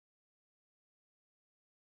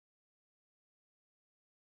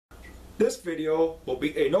This video will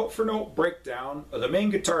be a note-for-note breakdown of the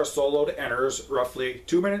main guitar solo that enters roughly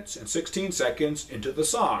 2 minutes and 16 seconds into the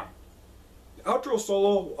song. The outro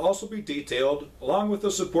solo will also be detailed along with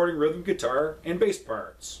the supporting rhythm guitar and bass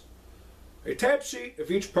parts. A tab sheet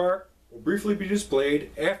of each part will briefly be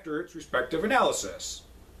displayed after its respective analysis.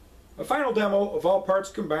 A final demo of all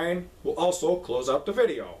parts combined will also close out the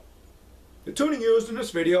video. The tuning used in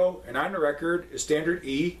this video and on the record is standard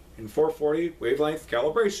E and 440 wavelength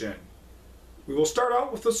calibration. We will start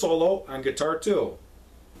out with the solo on guitar 2.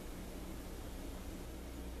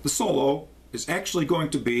 The solo is actually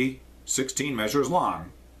going to be 16 measures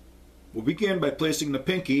long. We'll begin by placing the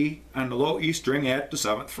pinky on the low E string at the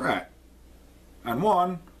 7th fret. On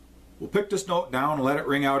 1, we'll pick this note down and let it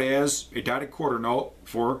ring out as a dotted quarter note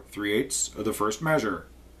for 3/8 of the first measure.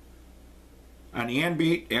 On the and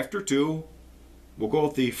beat after 2, we'll go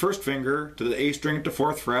with the first finger to the A string at the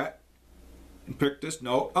 4th fret and pick this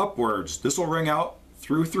note upwards. This will ring out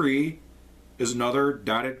through 3 as another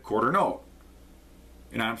dotted quarter note.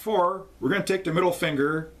 And on 4, we're going to take the middle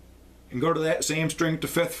finger and go to that same string to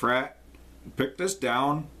 5th fret and pick this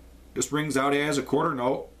down. This rings out as a quarter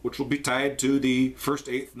note, which will be tied to the first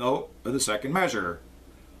 8th note of the second measure.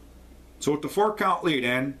 So with the 4 count lead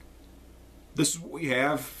in, this is what we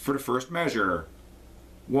have for the first measure.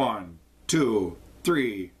 1, 2,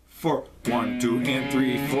 3, 4. 1, 2, and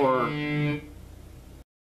 3, 4.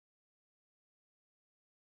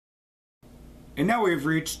 And now we've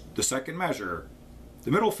reached the second measure. The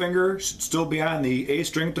middle finger should still be on the A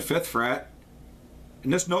string at the 5th fret,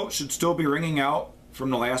 and this note should still be ringing out from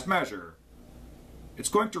the last measure. It's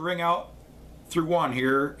going to ring out through 1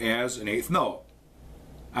 here as an 8th note.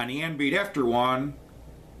 On the and beat after 1,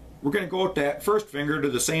 we're going to go with that first finger to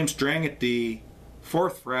the same string at the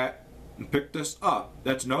 4th fret and pick this up.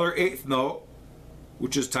 That's another 8th note,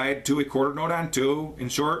 which is tied to a quarter note on 2. In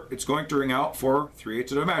short, it's going to ring out for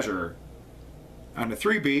 3/8 of the measure. On the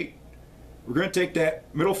 3 beat, we're going to take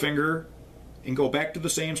that middle finger and go back to the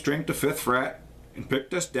same string to 5th fret and pick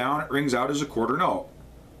this down. It rings out as a quarter note.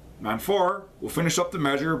 And on 4, we'll finish up the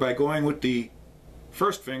measure by going with the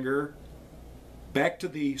first finger back to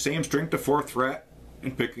the same string to 4th fret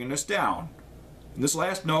and picking this down. And this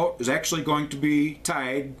last note is actually going to be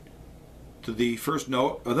tied to the first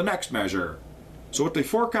note of the next measure. So with the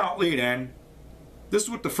 4 count lead in, this is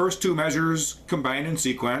what the first 2 measures combined in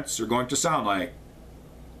sequence are going to sound like.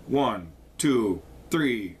 1, 2,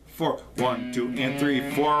 3, 4. 1, 2, and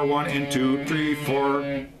 3, 4. 1 and 2, 3,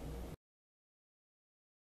 4.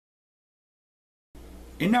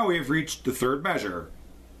 And now we have reached the third measure.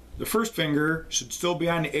 The first finger should still be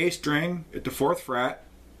on the A string at the 4th fret,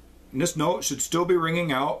 and this note should still be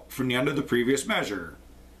ringing out from the end of the previous measure.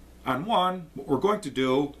 On 1, what we're going to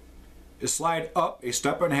do is slide up a 1.5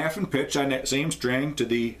 steps in pitch on that same string to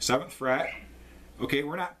the 7th fret. Okay,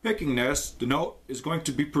 we're not picking this. The note is going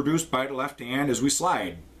to be produced by the left hand as we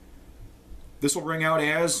slide. This will ring out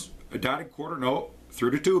as a dotted quarter note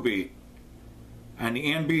through the 2 beat. On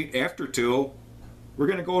the and beat after 2, we're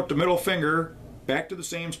going to go with the middle finger back to the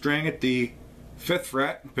same string at the 5th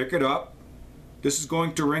fret and pick it up. This is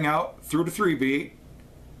going to ring out through the 3 beat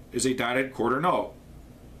as a dotted quarter note.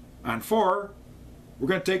 On 4, we're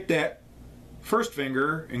going to take that first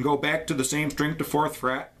finger and go back to the same string to 4th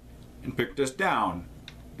fret and pick this down.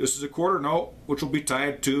 This is a quarter note which will be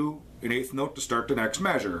tied to an 8th note to start the next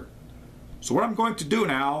measure. So what I'm going to do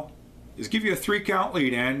now is give you a 3 count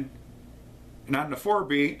lead in, and on the 4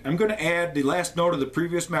 beat I'm going to add the last note of the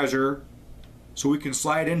previous measure so we can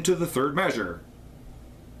slide into the third measure.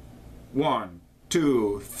 1,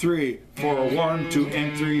 2, 3, 4. 1, 2,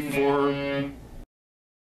 and 3, 4.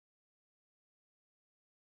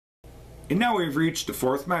 And now we've reached the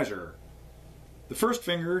 4th measure. The first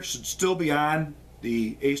finger should still be on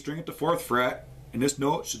the A string at the 4th fret, and this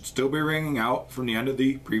note should still be ringing out from the end of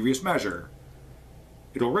the previous measure.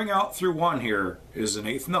 It'll ring out through 1 here as an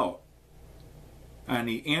 8th note. On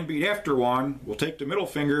the and beat after 1, we'll take the middle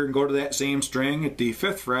finger and go to that same string at the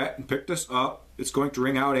 5th fret and pick this up. It's going to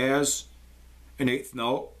ring out as an 8th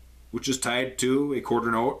note, which is tied to a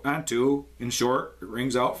quarter note on 2. In short, it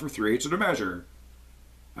rings out for 3/8 of the measure.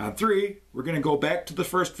 On 3, we're going to go back to the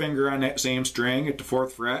first finger on that same string at the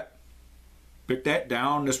 4th fret, pick that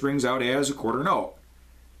down. This rings out as a quarter note.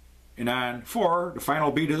 And on 4, the final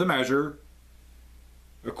beat of the measure,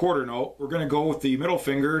 a quarter note, we're going to go with the middle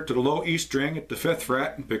finger to the low E string at the 5th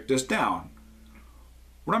fret and pick this down.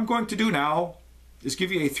 What I'm going to do now is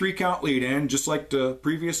give you a 3 count lead in just like the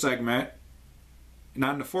previous segment, and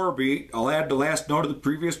on the 4 beat I'll add the last note of the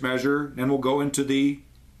previous measure, and then we'll go into the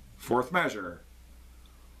 4th measure.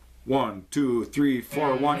 1, 2, 3,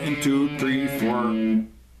 4. 1 and 2, 3, 4.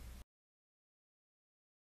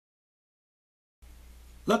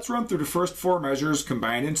 Let's run through the first 4 measures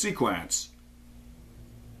combined in sequence.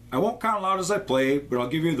 I won't count aloud as I play, but I'll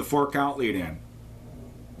give you the 4 count lead in.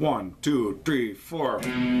 1, 2, 3, 4.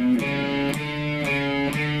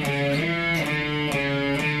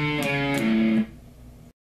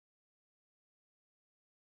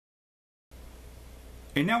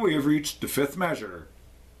 And now we have reached the 5th measure.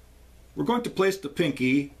 We're going to place the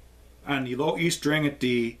pinky on the low E string at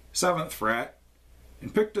the 7th fret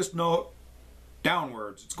and pick this note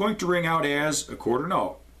downwards. It's going to ring out as a quarter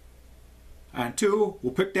note. On 2,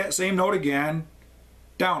 we'll pick that same note again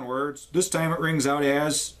downwards. This time it rings out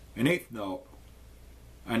as an 8th note.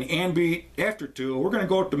 On the and beat after 2, we're going to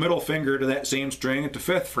go with the middle finger to that same string at the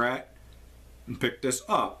 5th fret and pick this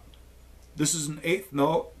up. This is an 8th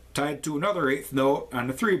note tied to another 8th note on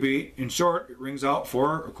the 3 beat. In short, it rings out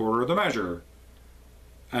for a quarter of the measure.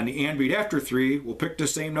 On the and beat after 3, we'll pick the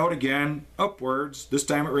same note again upwards. This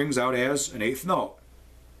time it rings out as an 8th note.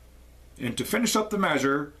 And to finish up the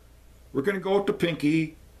measure, we're going to go with the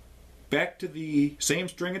pinky back to the same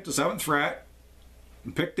string at the 7th fret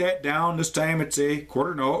and pick that down. This time it's a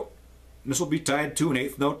quarter note, and this will be tied to an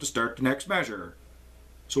 8th note to start the next measure.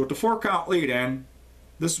 So with the 4 count lead in,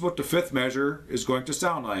 this is what the 5th measure is going to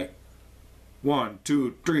sound like. 1,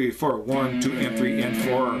 2, 3, 4, 1, 2, and 3, and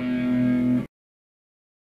 4.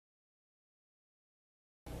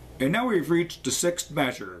 And now we've reached the 6th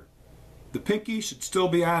measure. The pinky should still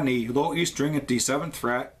be on the low E string at the 7th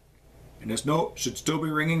fret, and this note should still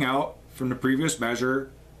be ringing out from the previous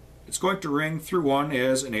measure. It's going to ring through 1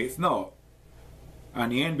 as an 8th note. On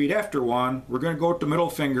the and beat after 1, we're going to go with the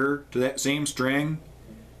middle finger to that same string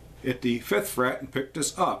at the 5th fret and pick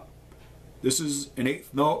this up. This is an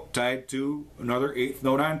 8th note tied to another 8th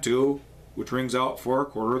note on 2, which rings out for a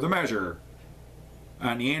quarter of the measure.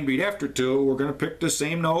 On the and beat after 2, we're going to pick the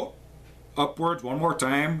same note upwards one more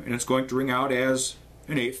time, and it's going to ring out as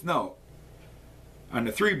an 8th note. On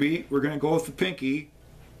the 3 beat, we're going to go with the pinky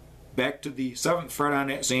back to the 7th fret on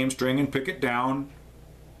that same string and pick it down.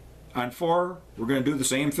 On 4, we're going to do the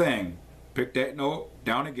same thing. Pick that note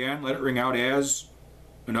down again, let it ring out as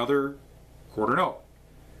another quarter note.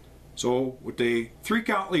 So with the 3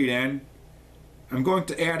 count lead in, I'm going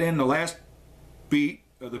to add in the last beat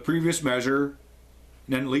of the previous measure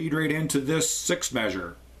and then lead right into this 6th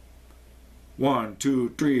measure. 1,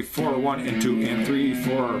 2, 3, 4, 1, and 2, and 3,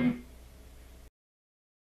 4.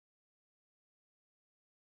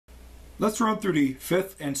 Let's run through the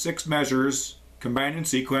 5th and 6th measures combined in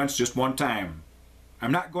sequence just one time.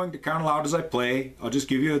 I'm not going to count aloud as I play. I'll just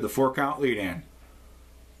give you the 4 count lead in.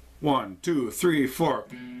 1, 2, 3, 4.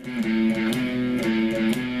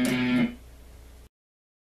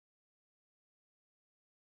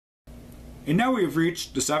 And now we have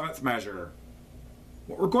reached the 7th measure.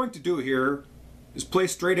 What we're going to do here is play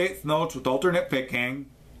straight 8th notes with alternate picking,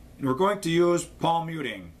 and we're going to use palm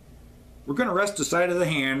muting. We're going to rest the side of the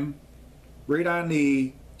hand right on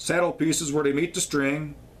the saddle pieces where they meet the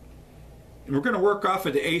string, and we're going to work off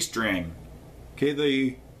of the A string. Okay,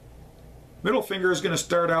 the middle finger is going to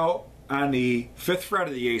start out on the 5th fret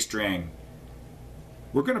of the A string.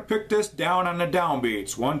 We're going to pick this down on the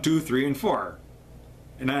downbeats, 1, 2, 3, and 4.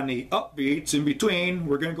 And on the upbeats in between,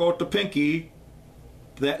 we're going to go with the pinky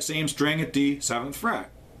to that same string at the 7th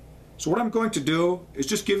fret. So what I'm going to do is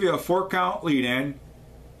just give you a 4 count lead in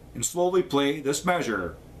and slowly play this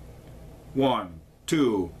measure. 1,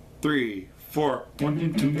 2, 3, 4. 1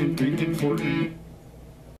 and 2 and 3 and 4.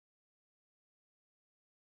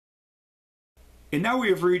 And now we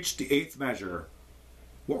have reached the 8th measure.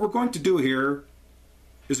 What we're going to do here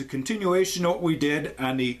is a continuation of what we did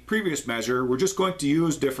on the previous measure. We're just going to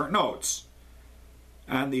use different notes.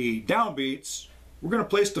 On the downbeats, we're going to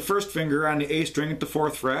place the first finger on the A string at the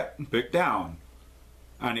 4th fret and pick down.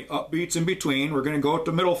 On the upbeats in between, we're going to go with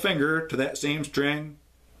the middle finger to that same string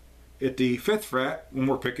at the 5th fret when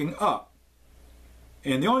we're picking up.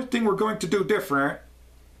 And the only thing we're going to do different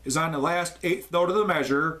is on the last 8th note of the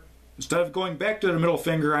measure, instead of going back to the middle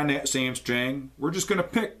finger on that same string, we're just going to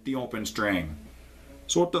pick the open string.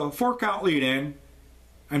 So with the 4 count lead in,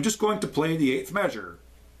 I'm just going to play the 8th measure.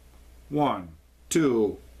 1,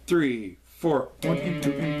 2, 3, 4. 1 and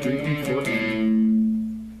 2 and 3 and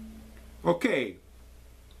 4. Okay.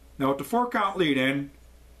 Now with the 4 count lead in,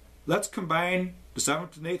 let's combine the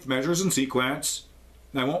 7th and 8th measures in sequence.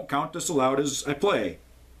 And I won't count this aloud as I play.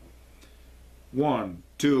 1,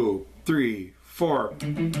 2, 3, 4.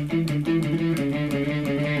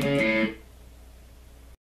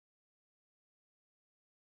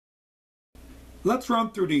 Let's run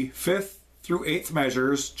through the 5th through 8th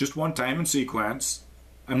measures just one time in sequence.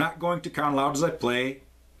 I'm not going to count aloud as I play.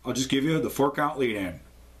 I'll just give you the 4 count lead in.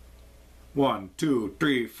 1, 2,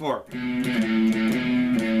 3, 4.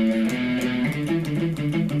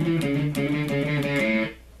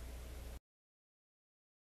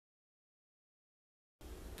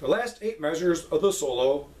 The last 8 measures of the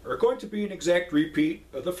solo are going to be an exact repeat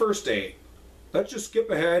of the first 8. Let's just skip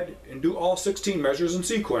ahead and do all 16 measures in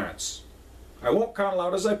sequence. I won't count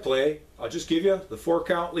aloud as I play, I'll just give you the 4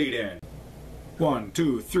 count lead in. 1,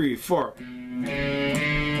 2, 3, 4.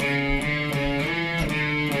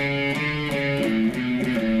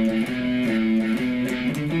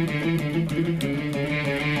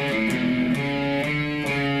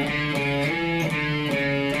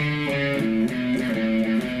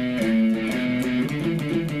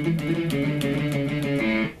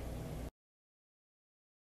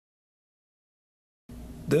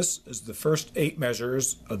 This is the first 8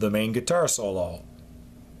 measures of the main guitar solo.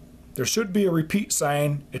 There should be a repeat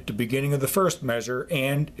sign at the beginning of the first measure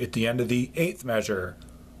and at the end of the 8th measure.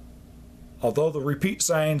 Although the repeat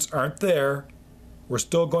signs aren't there, we're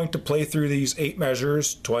still going to play through these 8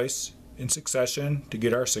 measures twice in succession to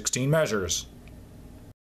get our 16 measures.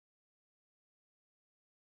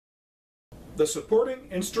 The supporting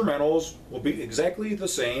instrumentals will be exactly the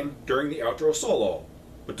same during the outro solo,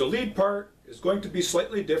 but the lead part is going to be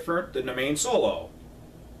slightly different than the main solo.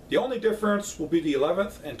 The only difference will be the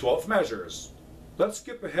 11th and 12th measures. Let's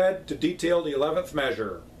skip ahead to detail the 11th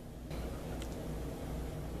measure.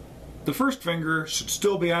 The first finger should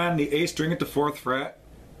still be on the A string at the 4th fret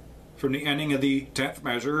from the ending of the 10th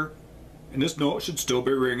measure, and this note should still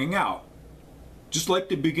be ringing out. Just like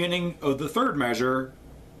the beginning of the 3rd measure,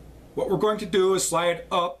 what we're going to do is slide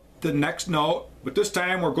up the next note, but this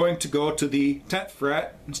time we're going to go to the 10th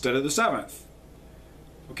fret instead of the 7th.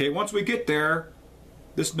 Okay, once we get there,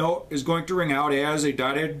 this note is going to ring out as a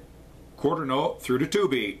dotted quarter note through the 2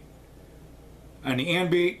 beat. On the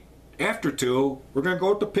and beat after 2, we're going to go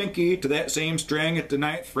with the pinky to that same string at the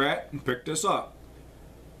 9th fret and pick this up.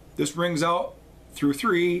 This rings out through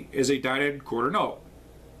 3 as a dotted quarter note.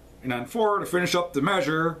 And on 4, to finish up the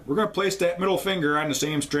measure, we're going to place that middle finger on the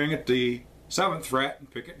same string at the 7th fret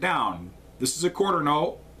and pick it down. This is a quarter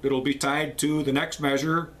note that'll be tied to the next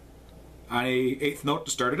measure on a 8th note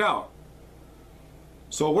to start it out.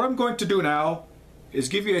 So what I'm going to do now is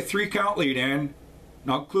give you a 3 count lead in,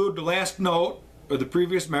 and I'll include the last note of the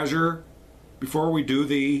previous measure before we do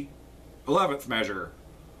the 11th measure.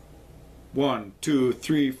 1, 2,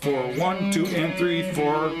 3, 4, 1, 2, and 3,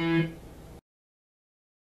 4.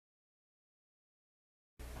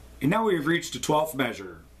 And now we've reached the 12th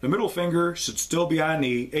measure. The middle finger should still be on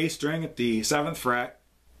the A string at the 7th fret.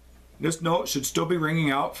 This note should still be ringing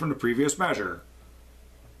out from the previous measure.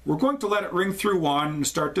 We're going to let it ring through 1 and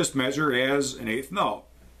start this measure as an 8th note.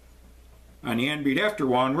 On the end beat after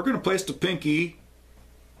 1, we're going to place the pinky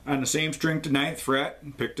on the same string to 9th fret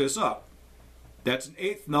and pick this up. That's an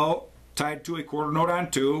 8th note tied to a quarter note on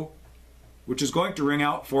 2, which is going to ring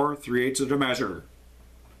out for 3/8 of the measure.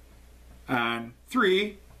 On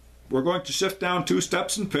 3, we're going to shift down 2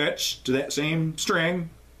 steps in pitch to that same string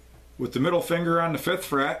with the middle finger on the 5th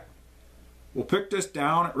fret. We'll pick this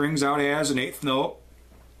down, it rings out as an 8th note.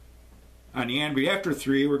 On the and beat after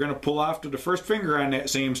 3, we're going to pull off to the first finger on that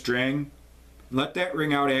same string and let that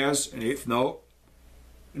ring out as an 8th note.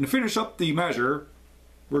 And to finish up the measure,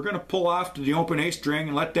 we're going to pull off to the open A string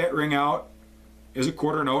and let that ring out as a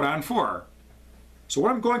quarter note on 4. So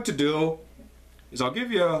what I'm going to do is I'll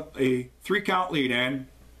give you a 3 count lead in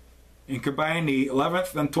and combine the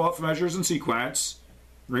 11th and 12th measures in sequence.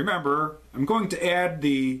 Remember, I'm going to add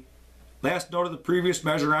the last note of the previous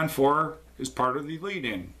measure on 4 as part of the lead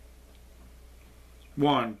in.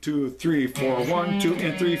 1, 2, 3, 4, 1, 2,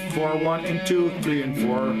 and 3, 4, 1, and 2, 3, and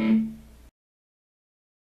 4.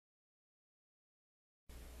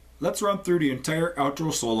 Let's run through the entire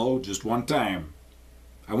outro solo just one time.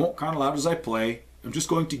 I won't count aloud as I play, I'm just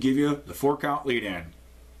going to give you the 4 count lead in.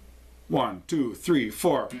 1, 2, 3,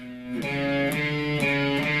 4.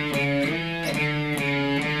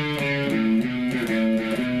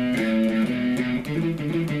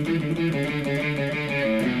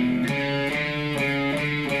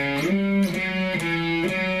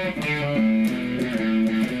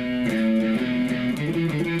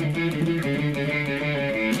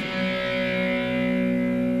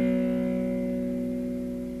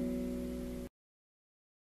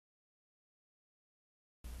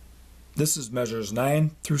 This is measures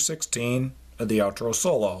 9 through 16 of the outro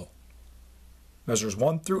solo. Measures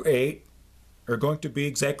 1 through 8 are going to be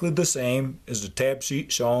exactly the same as the tab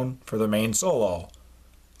sheet shown for the main solo.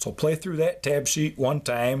 So play through that tab sheet one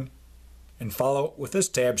time and follow with this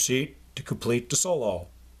tab sheet to complete the solo.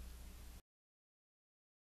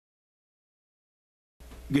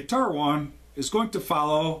 Guitar 1 is going to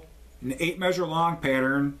follow an 8 measure long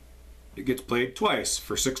pattern that gets played twice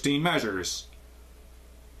for 16 measures.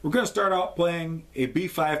 We're going to start out playing a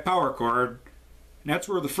B5 power chord, and that's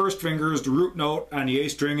where the first finger is the root note on the A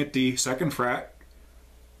string at the 2nd fret.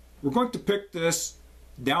 We're going to pick this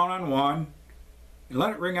down on 1 and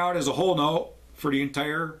let it ring out as a whole note for the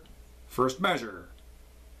entire first measure.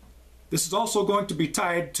 This is also going to be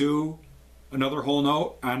tied to another whole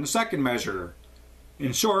note on the 2nd measure.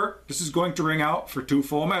 In short, this is going to ring out for 2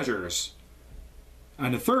 full measures.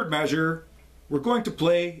 On the 3rd measure, we're going to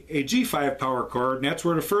play a G5 power chord, and that's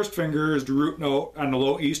where the first finger is the root note on the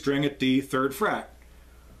low E string at the 3rd fret.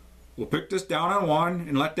 We'll pick this down on 1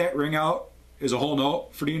 and let that ring out as a whole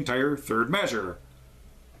note for the entire 3rd measure.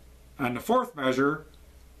 On the 4th measure,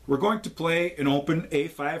 we're going to play an open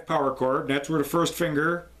A5 power chord, and that's where the first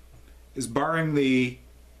finger is barring the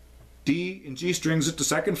D and G strings at the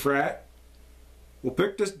 2nd fret. We'll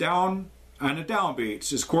pick this down on the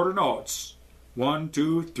downbeats as quarter notes. 1,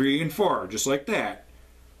 2, 3, and 4, just like that.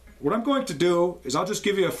 What I'm going to do is I'll just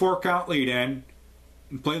give you a 4-count lead in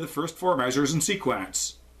and play the first 4 measures in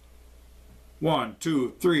sequence. 1,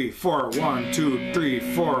 2, 3, 4, 1, 2,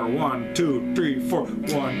 3, 4, 1, 2, 3, 4,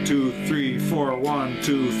 1, 2, 3, 4, 1,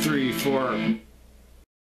 2, 3, 4.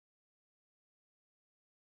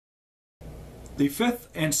 The 5th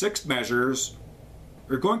and 6th measures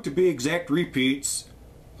are going to be exact repeats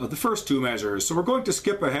of the first 2 measures, so we're going to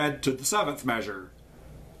skip ahead to the 7th measure.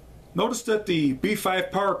 Notice that the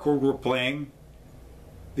B5 power chord we're playing,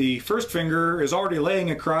 the first finger is already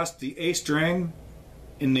laying across the A string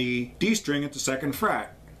and the D string at the 2nd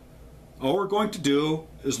fret. All we're going to do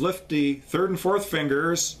is lift the 3rd and 4th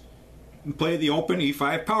fingers and play the open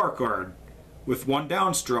E5 power chord with 1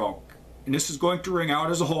 downstroke, and this is going to ring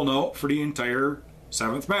out as a whole note for the entire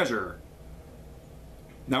 7th measure.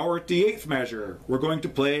 Now we're at the 8th measure. We're going to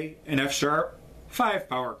play an F sharp 5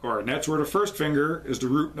 power chord, and that's where the first finger is the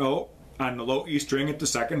root note on the low E string at the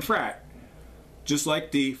 2nd fret. Just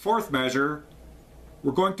like the 4th measure,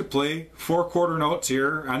 we're going to play 4 quarter notes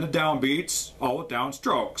here on the downbeats, all with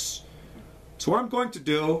downstrokes. So what I'm going to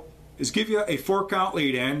do is give you a 4-count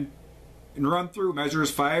lead in and run through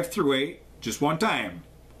measures 5 through 8 just one time.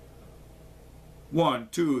 1,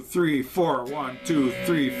 2, 3, 4, 1, 2,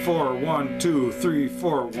 3, 4, 1, 2, 3,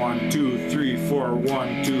 4, 1, 2, 3, 4,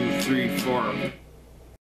 1, 2, 3, 4.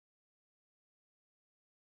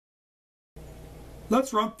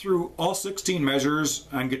 Let's run through all 16 measures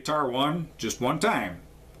on guitar 1 just one time.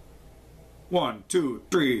 1, 2,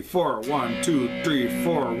 3, 4, 1, 2, 3,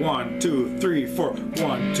 4, 1, 2, 3, 4,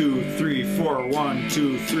 1, 2, 3, 4, 1,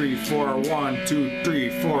 2, 3, 4, 1, 2,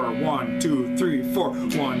 3, 4, 1, 2, 3,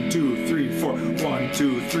 4, 1, 2, 3, 4, 1,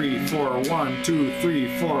 2, 3, 4, 1,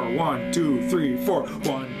 2, 3, 4,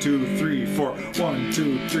 1, 2, 3, 4, 1,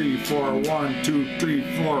 2, 3, 4, 1, 2, 3, 4, 1, 2,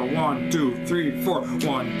 3, 4, 1, 2, 3, 4,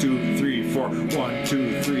 1, 2, 3, 4, 1,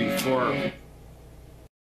 2, 3, 4.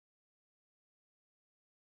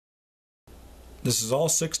 This is all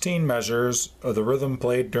 16 measures of the rhythm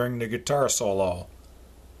played during the guitar solo.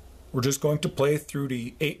 We're just going to play through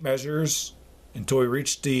the 8 measures until we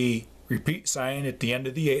reach the repeat sign at the end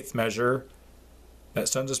of the 8th measure. That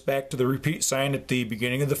sends us back to the repeat sign at the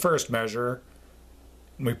beginning of the 1st measure.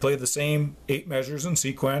 And we play the same 8 measures in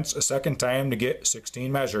sequence a second time to get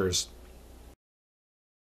 16 measures.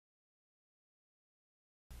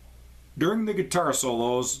 During the guitar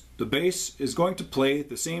solos, the bass is going to play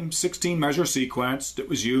the same 16 measure sequence that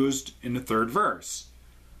was used in the 3rd verse.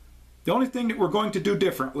 The only thing that we're going to do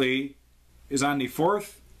differently is on the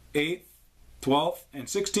 4th, 8th, 12th, and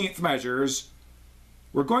 16th measures,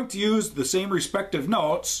 we're going to use the same respective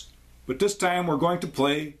notes, but this time we're going to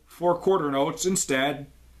play 4 quarter notes instead.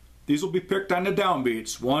 These will be picked on the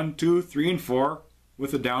downbeats, 1, 2, 3, and 4,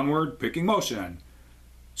 with a downward picking motion.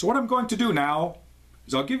 So what I'm going to do now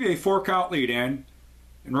is I'll give you a 4-count lead in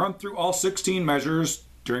and run through all 16 measures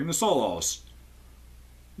during the solos.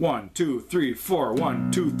 1, 2, 3, 4,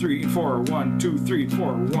 1, 2, 3, 4, 1, 2, 3,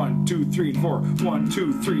 4, 1, 2, 3, 4, 1,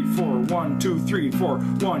 2, 3, 4, 1, 2, 3, 4, 1, 2, 3, 4,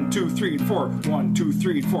 1, 2, 3, 4, 1, 2,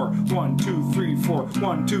 3, 4,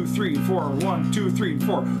 1, 2, 3, 4, 1, 2, 3,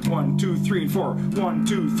 4, 1, 2, 3, 4, 1,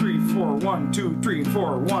 2, 3, 4, 1, 2, 3,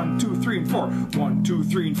 4, 1, 2, 3, 4, 1, 2,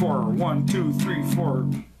 3, 4, 1, 2, 3, 4.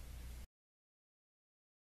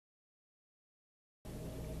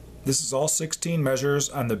 This is all 16 measures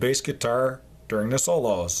on the bass guitar during the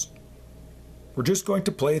solos. We're just going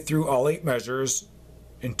to play through all 8 measures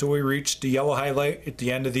until we reach the yellow highlight at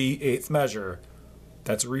the end of the 8th measure.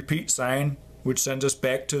 That's a repeat sign, which sends us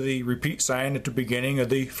back to the repeat sign at the beginning of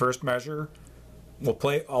the 1st measure. We'll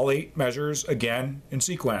play all 8 measures again in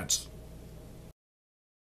sequence.